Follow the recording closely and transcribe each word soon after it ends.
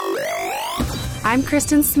I'm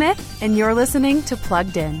Kristen Smith, and you're listening to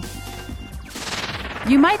Plugged In.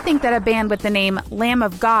 You might think that a band with the name Lamb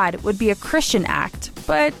of God would be a Christian act,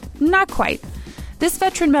 but not quite. This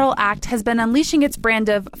veteran metal act has been unleashing its brand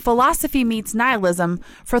of philosophy meets nihilism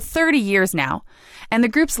for 30 years now, and the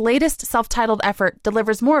group's latest self-titled effort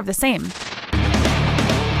delivers more of the same.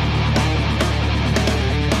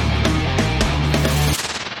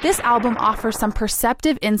 This album offers some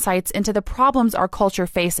perceptive insights into the problems our culture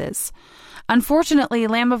faces. Unfortunately,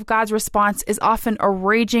 Lamb of God's response is often a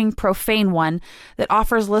raging, profane one that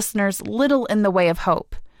offers listeners little in the way of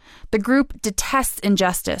hope. The group detests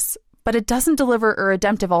injustice, but it doesn't deliver a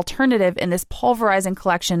redemptive alternative in this pulverizing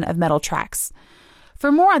collection of metal tracks.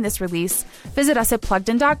 For more on this release, visit us at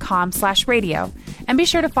pluggedin.com/radio, and be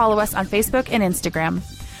sure to follow us on Facebook and Instagram.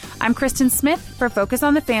 I'm Kristen Smith for Focus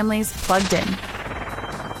on the Family's Plugged In.